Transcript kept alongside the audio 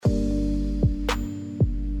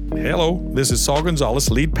Hello, this is Saul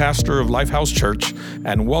Gonzalez, lead pastor of Lifehouse Church,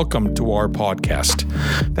 and welcome to our podcast.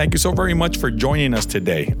 Thank you so very much for joining us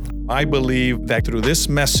today. I believe that through this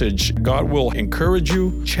message, God will encourage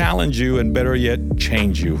you, challenge you, and better yet,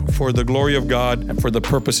 change you for the glory of God and for the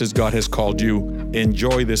purposes God has called you.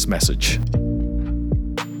 Enjoy this message.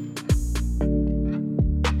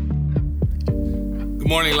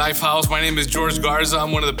 Good morning, Lifehouse. My name is George Garza.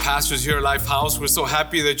 I'm one of the pastors here at Lifehouse. We're so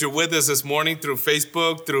happy that you're with us this morning through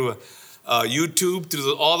Facebook, through YouTube,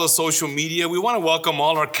 through all the social media. We want to welcome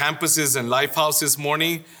all our campuses and Lifehouse this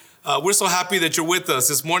morning. We're so happy that you're with us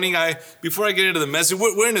this morning. Before I get into the message,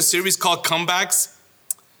 we're in a series called Comebacks.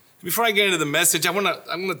 Before I get into the message, I'm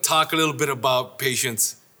gonna talk a little bit about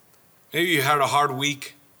patience. Maybe you had a hard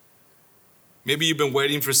week. Maybe you've been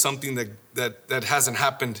waiting for something that hasn't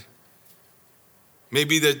happened.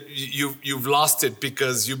 Maybe that you've lost it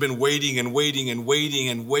because you've been waiting and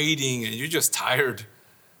you're just tired.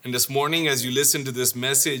 And this morning, as you listen to this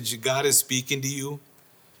message, God is speaking to you.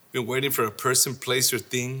 You've been waiting for a person, place, or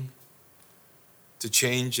thing to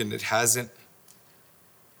change, and it hasn't.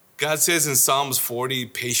 God says in Psalms 40,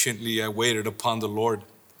 patiently I waited upon the Lord,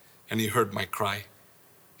 and he heard my cry.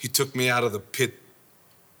 He took me out of the pit.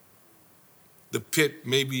 The pit,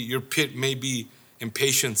 your pit may be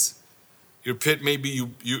impatience. Your pit, maybe you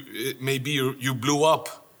blew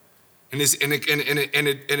up, and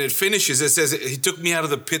it finishes. It says he took me out of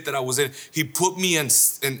the pit that I was in. He put me in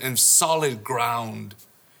solid ground,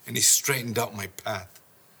 and he straightened out my path.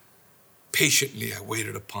 Patiently, I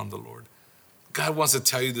waited upon the Lord. God wants to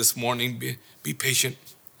tell you this morning: be patient.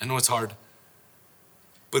 I know it's hard,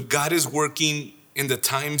 but God is working in the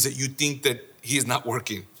times that you think that He is not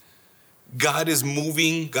working. God is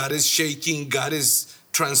moving. God is shaking. God is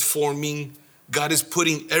transforming. God is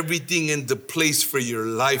putting everything into place for your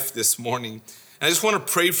life this morning. And I just want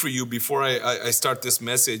to pray for you before I start this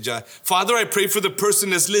message. Father, I pray for the person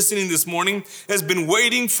that's listening this morning, has been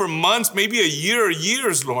waiting for months, maybe a year or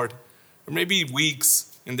years, Lord, or maybe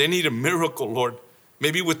weeks, and they need a miracle, Lord.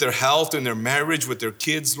 Maybe with their health and their marriage, with their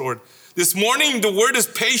kids, Lord. This morning, the word is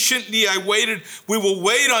patiently I waited. We will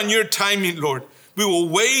wait on your timing, Lord. We will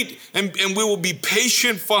wait and we will be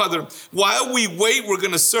patient, Father. While we wait, we're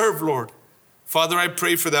going to serve, Lord. Father, I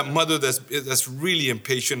pray for that mother that's really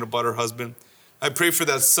impatient about her husband. I pray for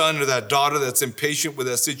that son or that daughter that's impatient with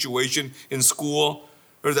that situation in school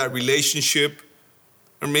or that relationship.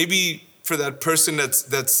 Or maybe for that person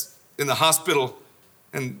that's in the hospital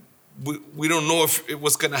and we don't know if it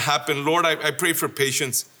was going to happen. Lord, I pray for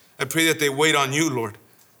patience. I pray that they wait on you, Lord.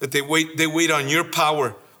 That they wait on your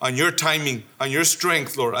power, on your timing, on your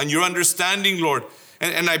strength, Lord, on your understanding, Lord.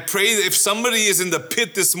 And I pray that if somebody is in the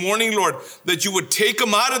pit this morning, Lord, that you would take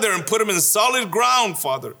them out of there and put them in solid ground,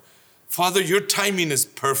 Father. Father, your timing is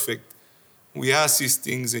perfect. We ask these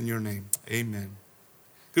things in your name. Amen.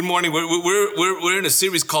 Good morning. We're in a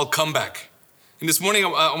series called Comeback. And this morning,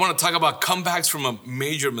 I want to talk about comebacks from a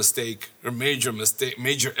major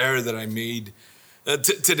error that I made.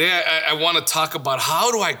 Today, I want to talk about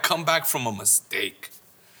how do I come back from a mistake.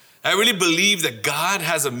 I really believe that God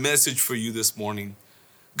has a message for you this morning.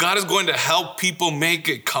 God is going to help people make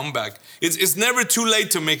a comeback. It's never too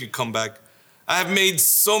late to make a comeback. I have made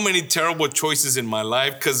so many terrible choices in my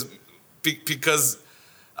life because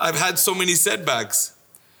I've had so many setbacks.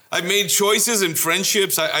 I've made choices in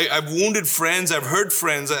friendships. I've wounded friends. I've hurt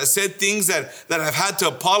friends. I said things that I've had to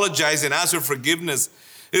apologize and ask for forgiveness.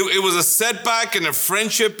 It was a setback in a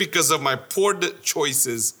friendship because of my poor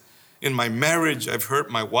choices. In my marriage, I've hurt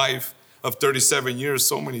my wife of 37 years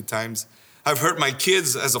so many times. I've hurt my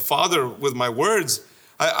kids as a father with my words.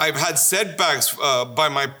 I've had setbacks by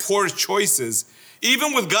my poor choices.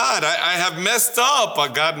 Even with God, I have messed up.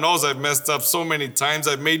 God knows I've messed up so many times.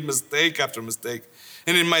 I've made mistake after mistake.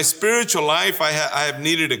 And in my spiritual life, I have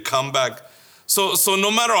needed a comeback. So no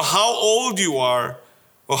matter how old you are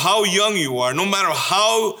or how young you are, no matter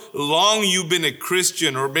how long you've been a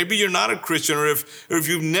Christian, or maybe you're not a Christian, or if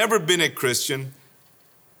you've never been a Christian,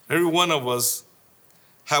 every one of us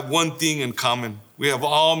have one thing in common. We have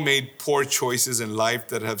all made poor choices in life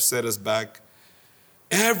that have set us back.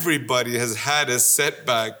 Everybody has had a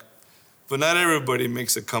setback, but not everybody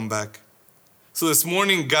makes a comeback. So this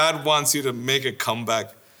morning, God wants you to make a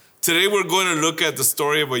comeback. Today, we're going to look at the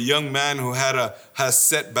story of a young man who had a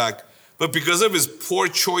setback. But because of his poor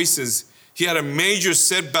choices, he had a major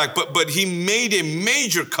setback, but he made a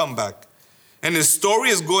major comeback. And his story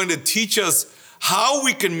is going to teach us how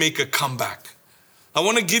we can make a comeback. I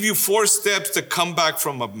want to give you 4 steps to come back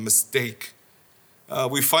from a mistake.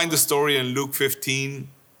 We find the story in Luke 15.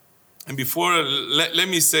 And before, let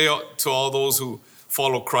me say to all those who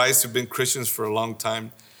follow Christ, who've been Christians for a long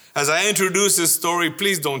time, As I introduce this story,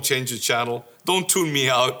 please don't change the channel. Don't tune me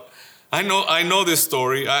out. I know this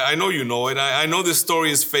story. I know you know it. I know this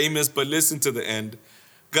story is famous, but listen to the end.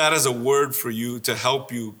 God has a word for you to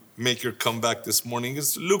help you make your comeback this morning.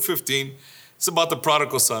 It's Luke 15. It's about the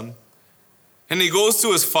prodigal son. And he goes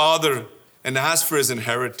to his father and asks for his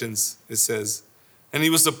inheritance, it says. And he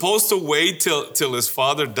was supposed to wait till his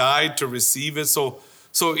father died to receive it. So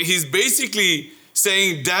he's basically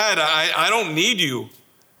saying, Dad, I don't need you.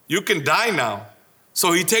 You can die now.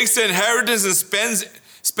 So he takes the inheritance and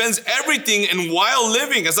spends everything, and while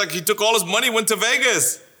living, it's like he took all his money, went to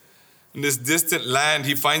Vegas. In this distant land,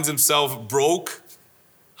 he finds himself broke,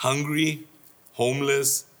 hungry,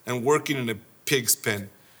 homeless, and working in a pig's pen.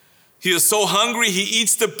 He is so hungry, he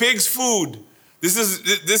eats the pig's food.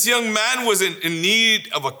 This young man was in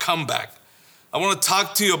need of a comeback. I want to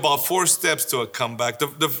talk to you about 4 steps to a comeback.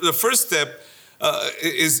 The first step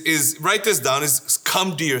is write this down, is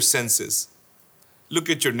come to your senses. Look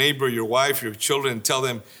at your neighbor, your wife, your children, and tell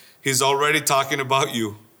them he's already talking about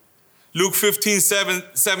you. Luke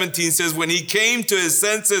 15:17 says, when he came to his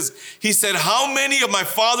senses, he said, how many of my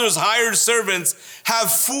father's hired servants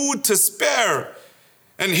have food to spare?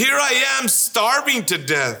 And here I am starving to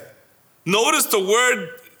death. Notice the word,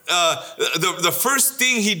 the first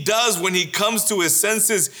thing he does when he comes to his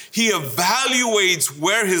senses, he evaluates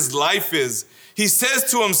where his life is. He says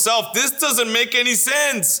to himself, this doesn't make any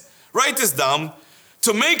sense. Write this down.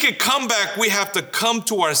 To make a comeback, we have to come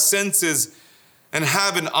to our senses and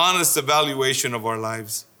have an honest evaluation of our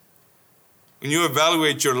lives. When you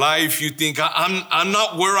evaluate your life, you think, I'm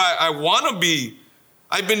not where I want to be.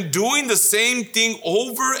 I've been doing the same thing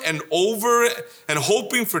over and over and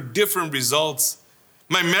hoping for different results.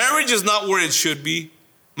 My marriage is not where it should be.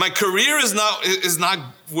 My career is not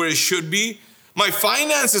where it should be. My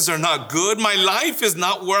finances are not good. My life is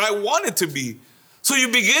not where I want it to be. So you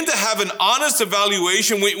begin to have an honest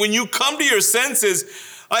evaluation. When you come to your senses,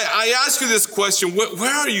 I ask you this question,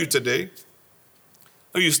 where are you today?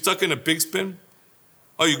 Are you stuck in a pig's pen?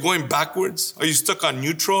 Are you going backwards? Are you stuck on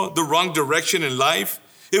neutral, the wrong direction in life?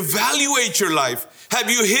 Evaluate your life. Have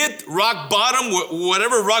you hit rock bottom,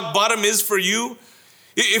 whatever rock bottom is for you?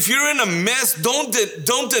 If you're in a mess, don't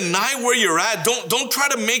deny where you're at. Don't try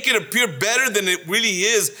to make it appear better than it really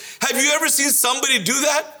is. Have you ever seen somebody do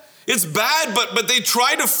that? It's bad, but they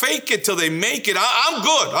try to fake it till they make it. I'm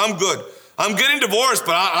good. I'm getting divorced,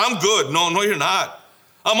 but I'm good. No, you're not.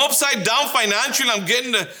 I'm upside down financially.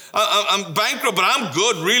 I'm bankrupt, but I'm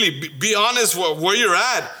good, really. Be honest where you're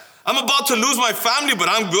at. I'm about to lose my family, but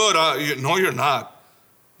I'm good. No, you're not.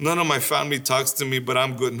 None of my family talks to me, but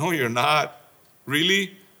I'm good. No, you're not.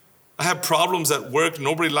 Really? I have problems at work.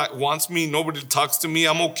 Nobody wants me. Nobody talks to me.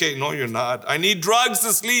 I'm okay. No, you're not. I need drugs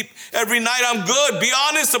to sleep every night. I'm good. Be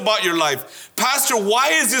honest about your life. Pastor, why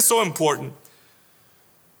is this so important?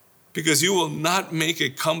 Because you will not make a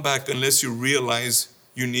comeback unless you realize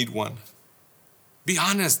you need one. Be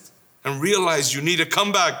honest and realize you need a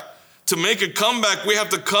comeback. To make a comeback, we have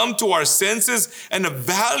to come to our senses and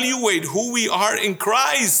evaluate who we are in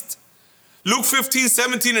Christ. Luke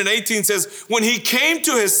 15:17-18 says, when he came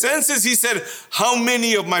to his senses, he said, how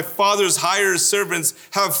many of my father's hired servants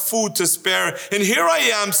have food to spare? And here I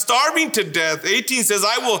am starving to death. 18 says,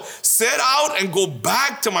 I will set out and go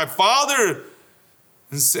back to my father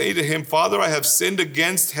and say to him, Father, I have sinned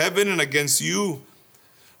against heaven and against you.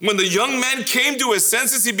 When the young man came to his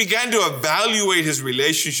senses, he began to evaluate his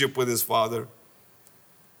relationship with his father.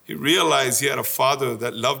 He realized he had a father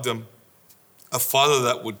that loved him, a father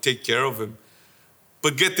that would take care of him.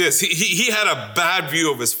 But get this, he had a bad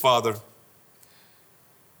view of his father.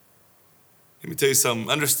 Let me tell you something.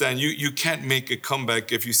 Understand, you can't make a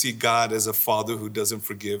comeback if you see God as a father who doesn't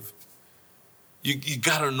forgive. You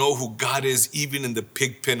got to know who God is, even in the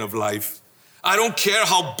pig pen of life. I don't care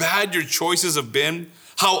how bad your choices have been,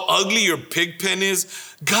 how ugly your pig pen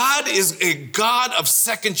is. God is a God of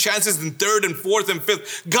second chances and third and fourth and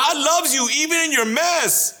fifth. God loves you even in your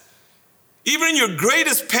mess, even in your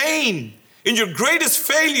greatest pain, in your greatest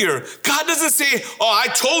failure. God doesn't say, oh, I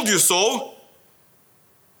told you so.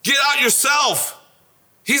 Get out yourself.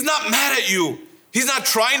 He's not mad at you. He's not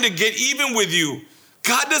trying to get even with you.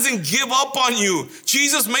 God doesn't give up on you.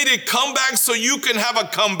 Jesus made a comeback so you can have a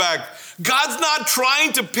comeback. God's not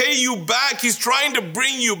trying to pay you back. He's trying to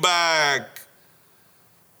bring you back.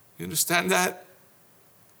 You understand that?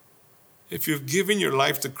 If you've given your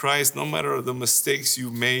life to Christ, no matter the mistakes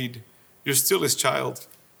you've made, you're still his child.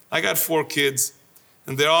 I got 4 kids,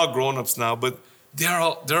 and they're all grown-ups now, but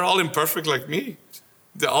they're all imperfect like me.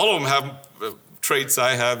 All of them have traits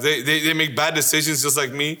I have. They make bad decisions just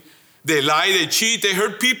like me. They lie, they cheat, they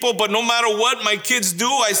hurt people, but no matter what my kids do,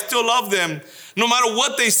 I still love them. No matter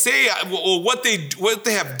what they say or what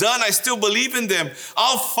they have done, I still believe in them.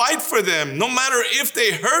 I'll fight for them. No matter if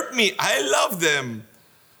they hurt me, I love them.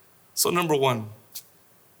 So number one,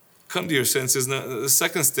 come to your senses. Now, the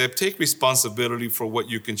second step, take responsibility for what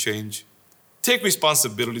you can change. Take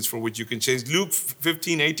responsibilities for what you can change. Luke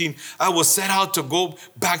 15:18, I will set out to go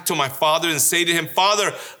back to my father and say to him,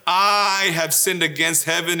 Father, I have sinned against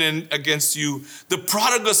heaven and against you. The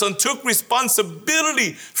prodigal son took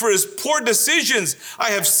responsibility for his poor decisions.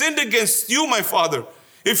 I have sinned against you, my father.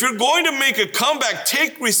 If you're going to make a comeback,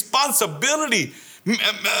 take responsibility.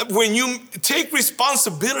 When you take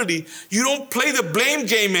responsibility, you don't play the blame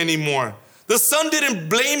game anymore. The son didn't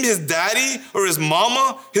blame his daddy or his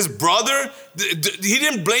mama, his brother. He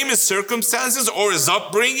didn't blame his circumstances or his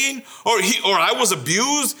upbringing or I was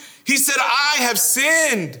abused. He said, I have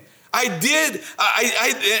sinned. I did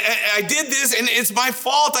this and it's my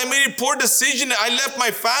fault. I made a poor decision. I left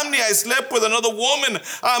my family. I slept with another woman.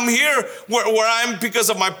 I'm here where I am because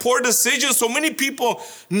of my poor decisions. So many people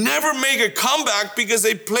never make a comeback because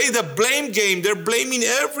they play the blame game. They're blaming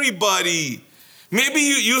everybody. Maybe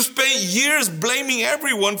you spent years blaming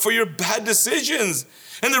everyone for your bad decisions.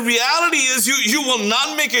 And the reality is you will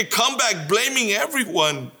not make a comeback blaming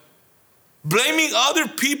everyone. Blaming other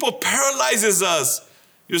people paralyzes us.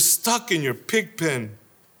 You're stuck in your pig pen.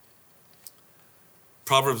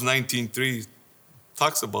 Proverbs 19:3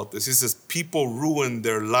 talks about this. He says, people ruin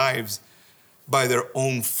their lives by their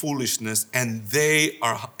own foolishness, and they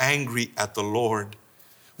are angry at the Lord.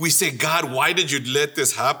 We say, God, why did you let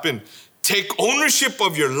this happen? Take ownership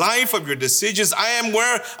of your life, of your decisions. I am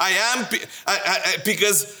where I am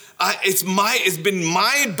because it's been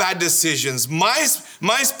my bad decisions, my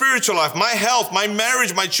spiritual life, my health, my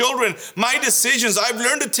marriage, my children, my decisions. I've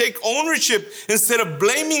learned to take ownership instead of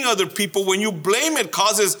blaming other people. When you blame, it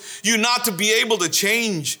causes you not to be able to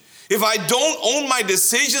change. If I don't own my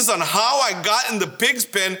decisions on how I got in the pig's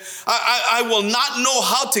pen, I will not know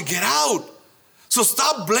how to get out. So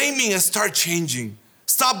stop blaming and start changing.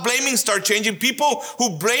 Stop blaming, start changing. People who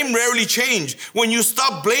blame rarely change. When you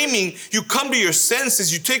stop blaming, you come to your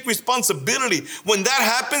senses, you take responsibility. When that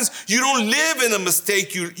happens, you don't live in a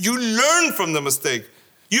mistake, you learn from the mistake.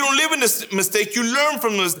 You don't live in a mistake, you learn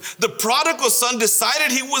from the mistake. The prodigal son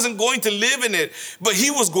decided he wasn't going to live in it, but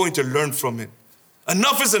he was going to learn from it.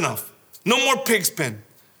 Enough is enough. No more pig's pen.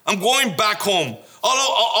 I'm going back home.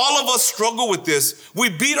 All of us struggle with this. We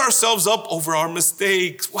beat ourselves up over our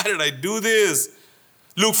mistakes. Why did I do this?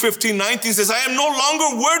 Luke 15:19 says, I am no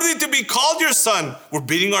longer worthy to be called your son. We're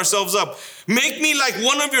beating ourselves up. Make me like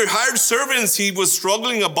one of your hired servants. He was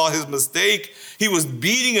struggling about his mistake. He was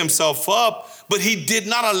beating himself up, but he did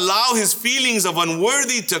not allow his feelings of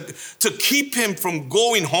unworthy to keep him from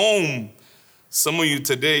going home. Some of you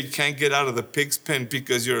today can't get out of the pig's pen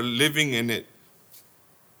because you're living in it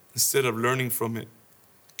instead of learning from it.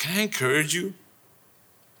 Can I encourage you?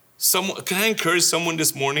 Can I encourage someone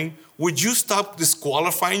this morning? Would you stop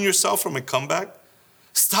disqualifying yourself from a comeback?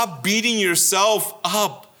 Stop beating yourself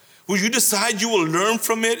up. Will you decide you will learn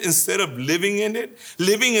from it instead of living in it?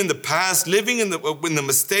 Living in the past, living in the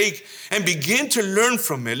mistake, and begin to learn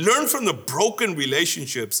from it. Learn from the broken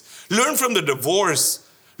relationships. Learn from the divorce.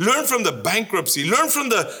 Learn from the bankruptcy. Learn from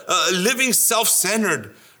the living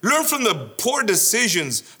self-centered. Learn from the poor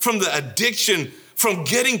decisions, from the addiction, from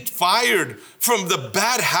getting fired, from the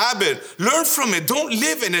bad habit. Learn from it. Don't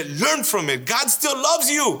live in it. Learn from it. God still loves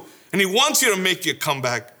you, and He wants you to make your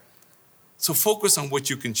comeback. So focus on what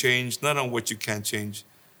you can change, not on what you can't change.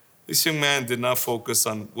 This young man did not focus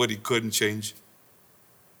on what he couldn't change.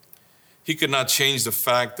 He could not change the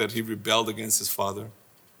fact that he rebelled against his father.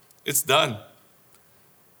 It's done.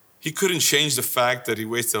 He couldn't change the fact that he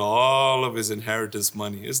wasted all of his inheritance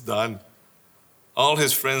money. It's done. All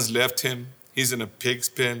his friends left him. He's in a pig's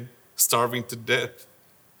pen, starving to death.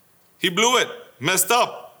 He blew it, messed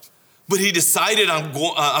up. But he decided,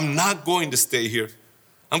 I'm not going to stay here.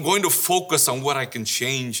 I'm going to focus on what I can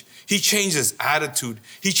change. He changed his attitude.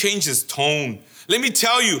 He changed his tone. Let me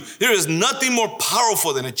tell you, there is nothing more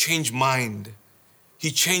powerful than a changed mind.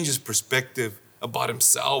 He changed his perspective about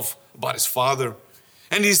himself, about his father.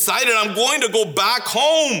 And he decided, I'm going to go back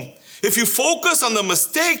home. If you focus on the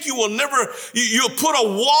mistake, you'll put a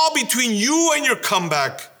wall between you and your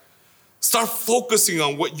comeback. Start focusing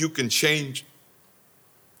on what you can change.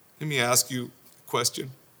 Let me ask you a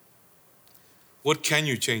question. What can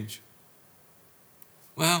you change?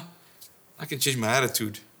 Well, I can change my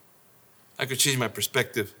attitude. I can change my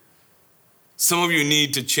perspective. Some of you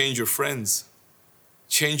need to change your friends.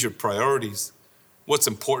 Change your priorities. What's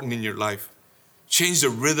important in your life. Change the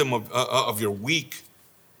rhythm of your week.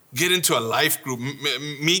 Get into a life group,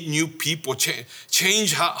 meet new people,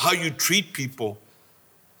 change how you treat people.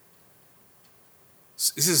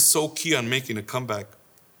 This is so key on making a comeback.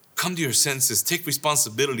 Come to your senses, take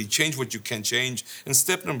responsibility, change what you can change. And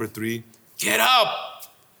step number 3, get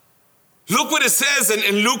up. Look what it says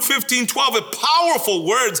in Luke 15:12, powerful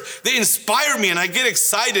words. They inspire me and I get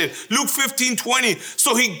excited. Luke 15:20,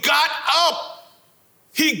 so he got up.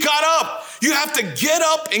 He got up. You have to get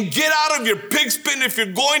up and get out of your pigpen if you're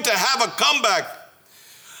going to have a comeback.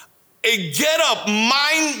 A get up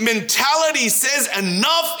mind mentality says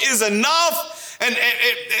enough is enough. And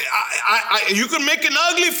you can make an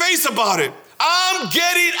ugly face about it. I'm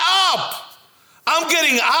getting up. I'm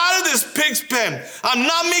getting out of this pig's pen. I'm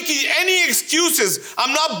not making any excuses.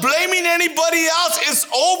 I'm not blaming anybody else. It's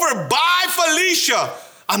over. Bye, Felicia.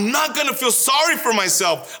 I'm not going to feel sorry for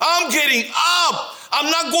myself. I'm getting up. I'm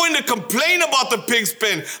not going to complain about the pig's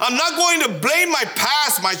pen. I'm not going to blame my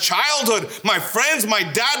past, my childhood, my friends, my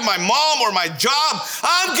dad, my mom, or my job.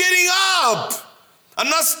 I'm getting up. I'm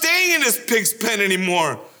not staying in this pig's pen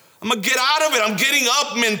anymore. I'm going to get out of it. I'm getting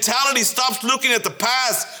up mentality stops looking at the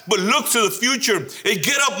past, but looks to the future. A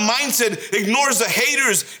get up mindset ignores the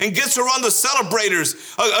haters and gets around the celebrators.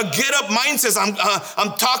 A get up mindset,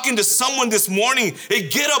 I'm talking to someone this morning. A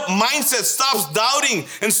get up mindset stops doubting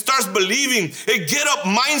and starts believing. A get up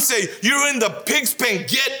mindset, you're in the pig's pen.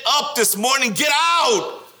 Get up this morning. Get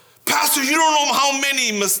out. Pastor, you don't know how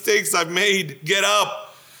many mistakes I've made. Get up.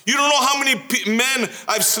 You don't know how many men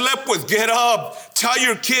I've slept with. Get up. Tell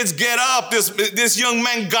your kids, get up. This young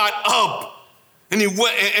man got up, and he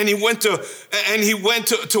went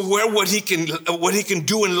to where what he can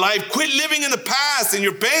do in life. Quit living in the past and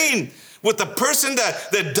your pain with the person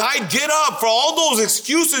that died. Get up. For all those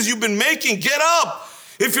excuses you've been making, get up.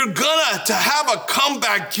 If you're gonna to have a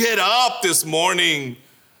comeback, get up this morning.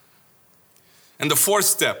 And the 4th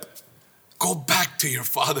step, go back to your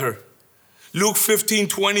father. Luke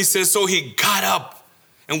 15:20 says, so he got up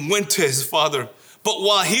and went to his father. But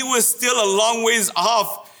while he was still a long ways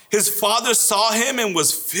off, his father saw him and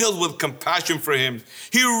was filled with compassion for him.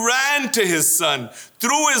 He ran to his son,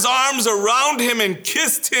 threw his arms around him and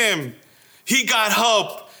kissed him. He got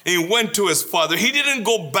up and went to his father. He didn't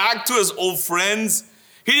go back to his old friends.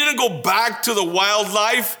 He didn't go back to the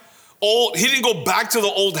wildlife. He didn't go back to the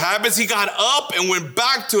old habits. He got up and went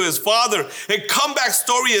back to his father. A comeback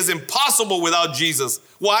story is impossible without Jesus.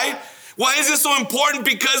 Why? Why is this so important?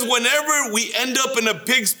 Because whenever we end up in a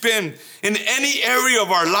pig's pen in any area of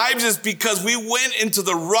our lives, it's because we're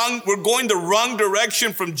going the wrong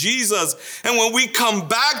direction from Jesus. And when we come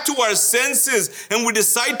back to our senses and we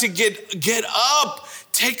decide to get up,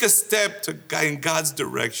 take a step in God's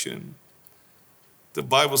direction. The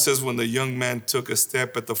Bible says when the young man took a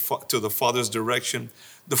step to the father's direction,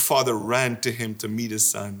 the father ran to him to meet his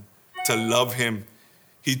son, to love him.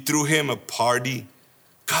 He threw him a party.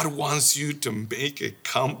 God wants you to make a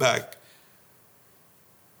comeback.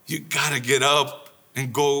 You got to get up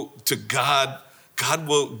and go to God. God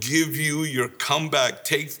will give you your comeback.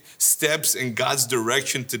 Take steps in God's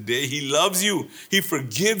direction today. He loves you. He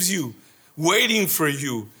forgives you, waiting for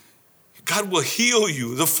you. God will heal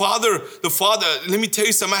you. The father, let me tell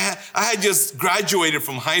you something. I had just graduated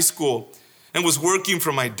from high school and was working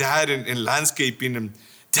for my dad in landscaping, and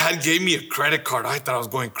Dad gave me a credit card. I thought I was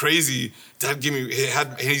going crazy. Dad gave me, he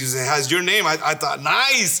has your name. I thought,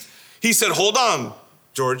 nice. He said, hold on,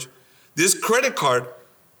 George. This credit card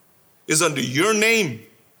is under your name,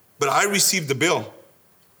 but I received the bill.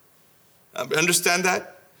 Understand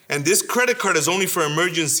that? And this credit card is only for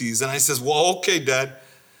emergencies. And I says, well, okay, Dad.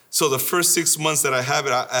 So the first 6 months that I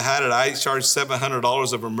I charged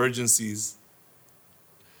 $700 of emergencies.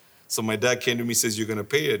 So my dad came to me and says, you're going to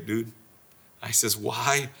pay it, dude. I says,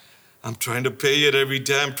 why? I'm trying to pay it every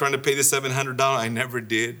day. I'm trying to pay the $700. I never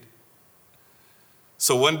did.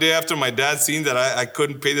 So one day after my dad seen that I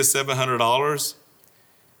couldn't pay the $700,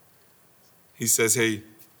 he says, hey,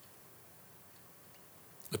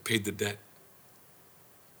 I paid the debt.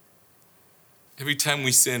 Every time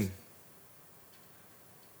we sin,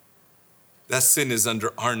 that sin is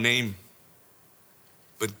under our name,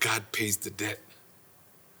 but God pays the debt.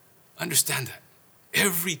 Understand that.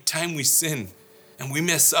 Every time we sin and we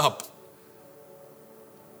mess up,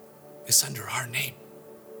 it's under our name,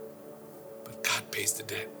 but God pays the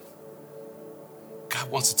debt. God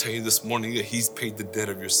wants to tell you this morning that He's paid the debt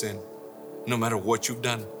of your sin. No matter what you've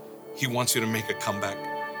done, He wants you to make a comeback.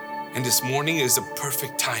 And this morning is a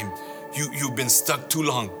perfect time. You've been stuck too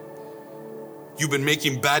long. You've been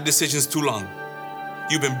making bad decisions too long.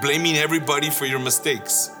 You've been blaming everybody for your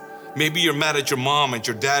mistakes. Maybe you're mad at your mom and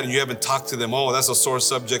your dad and you haven't talked to them. Oh, that's a sore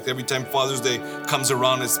subject. Every time Father's Day comes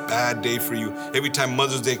around, it's a bad day for you. Every time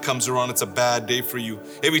Mother's Day comes around, it's a bad day for you.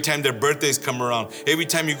 Every time their birthdays come around, every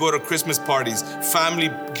time you go to Christmas parties, family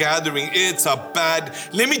gathering, it's a bad.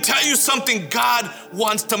 Let me tell you something. God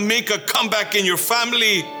wants to make a comeback in your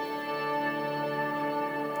family.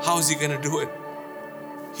 How is he going to do it?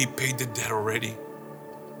 He paid the debt already.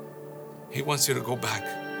 He wants you to go back,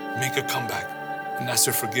 make a comeback, and ask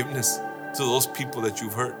for forgiveness to those people that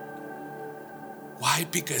you've hurt. Why?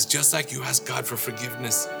 Because just like you ask God for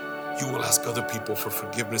forgiveness, you will ask other people for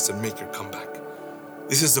forgiveness and make your comeback.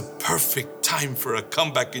 This is a perfect time for a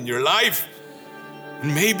comeback in your life.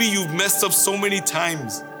 Maybe you've messed up so many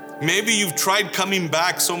times. Maybe you've tried coming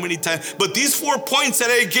back so many times. But these 4 points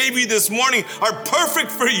that I gave you this morning are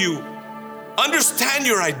perfect for you. Understand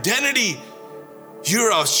your identity.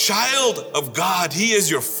 You're a child of God. He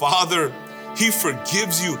is your Father. He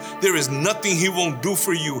forgives you. There is nothing He won't do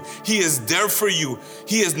for you. He is there for you.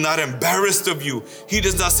 He is not embarrassed of you. He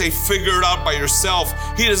does not say, figure it out by yourself.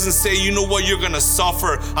 He doesn't say, you know what, you're going to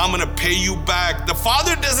suffer. I'm going to pay you back. The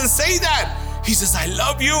Father doesn't say that. He says, I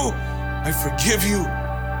love you. I forgive you.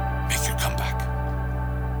 Make your comeback.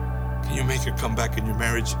 Can you make your comeback in your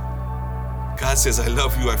marriage? God says, I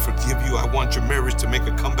love you, I forgive you, I want your marriage to make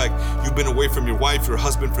a comeback. You've been away from your wife, your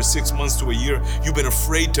husband for 6 months to a year. You've been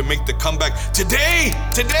afraid to make the comeback. Today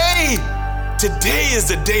is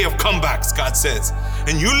the day of comebacks, God says.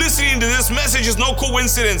 And you listening to this message is no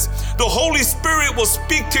coincidence. The Holy Spirit will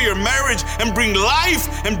speak to your marriage and bring life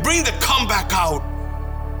and bring the comeback out.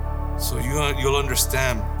 So you'll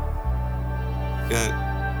understand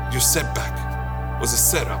that your setback was a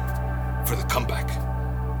setup for the comeback.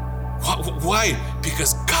 Why?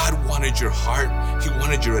 Because God wanted your heart. He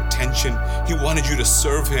wanted your attention. He wanted you to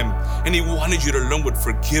serve Him. And He wanted you to learn what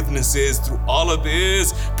forgiveness is through all of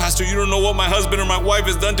this. Pastor, you don't know what my husband or my wife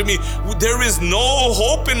has done to me. There is no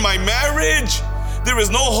hope in my marriage. There is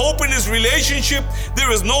no hope in this relationship. There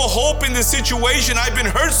is no hope in this situation. I've been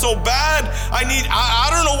hurt so bad. I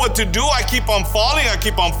don't know what to do. I keep on falling.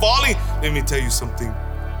 Let me tell you something.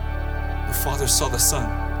 The Father saw the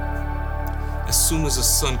Son. As soon as the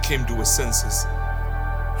Son came to his senses,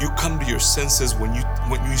 you come to your senses when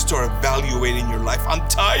you start evaluating your life. I'm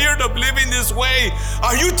tired of living this way.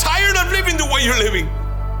 Are you tired of living the way you're living?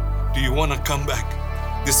 Do you want to come back?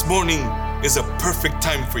 This morning is a perfect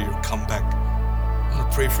time for your comeback. I'm going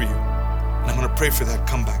to pray for you, and I'm going to pray for that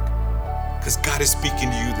comeback because God is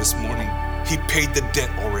speaking to you this morning. He paid the debt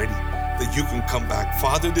already that you can come back.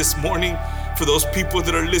 Father, this morning, for those people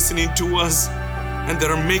that are listening to us, and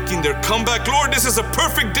that are making their comeback. Lord, this is a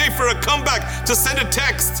perfect day for a comeback to send a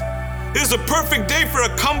text. It is a perfect day for a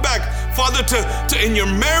comeback, Father, to in your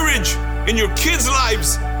marriage, in your kids'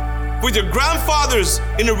 lives, with your grandfathers,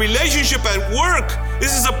 in a relationship at work.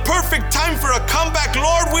 This is a perfect time for a comeback.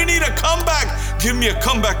 Lord, we need a comeback. Give me a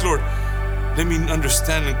comeback, Lord. Let me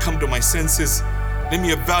understand and come to my senses. Let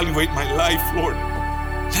me evaluate my life, Lord.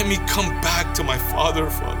 Let me come back to my Father.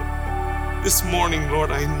 This morning,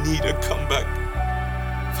 Lord, I need a comeback.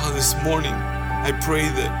 Father, this morning, I pray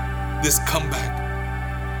that this comeback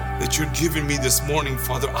that you're giving me this morning,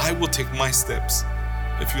 Father, I will take my steps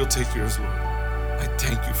if you'll take yours, Lord. I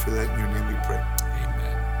thank you for that. In your name we pray.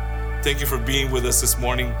 Amen. Thank you for being with us this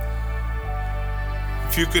morning.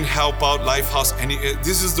 If you can help out Lifehouse,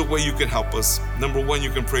 this is the way you can help us. Number one, you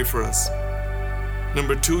can pray for us.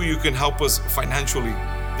 Number two, you can help us financially.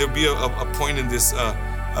 There'll be a point in this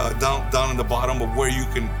down in the bottom of where you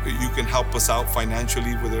can help us out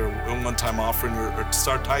financially with a one-time offering or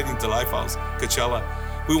start tithing to Lifehouse Coachella.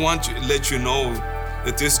 We want to let you know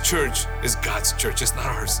that this church is God's church. It's not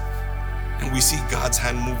ours. And we see God's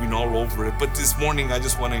hand moving all over it. But this morning, I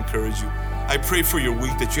just want to encourage you. I pray for your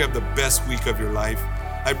week, that you have the best week of your life.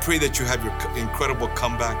 I pray that you have your incredible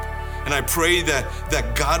comeback. And I pray that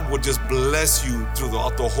God will just bless you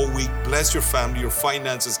throughout the whole week. Bless your family, your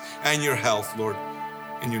finances, and your health, Lord.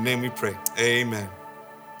 In your name we pray. Amen.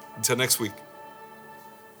 Until next week.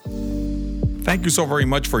 Thank you so very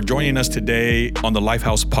much for joining us today on the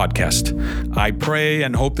Lifehouse podcast. I pray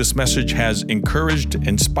and hope this message has encouraged,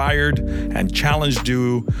 inspired, and challenged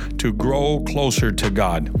you to grow closer to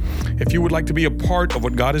God. If you would like to be a part of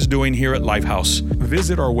what God is doing here at Lifehouse,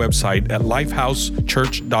 visit our website at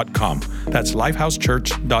lifehousechurch.com. That's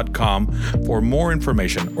lifehousechurch.com for more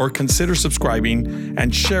information, or consider subscribing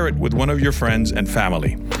and share it with one of your friends and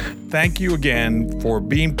family. Thank you again for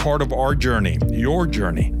being part of our journey, your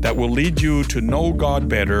journey, that will lead you to know God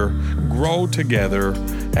better, grow together,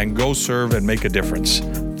 and go serve and make a difference.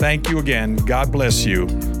 Thank you again. God bless you.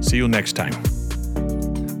 See you next time.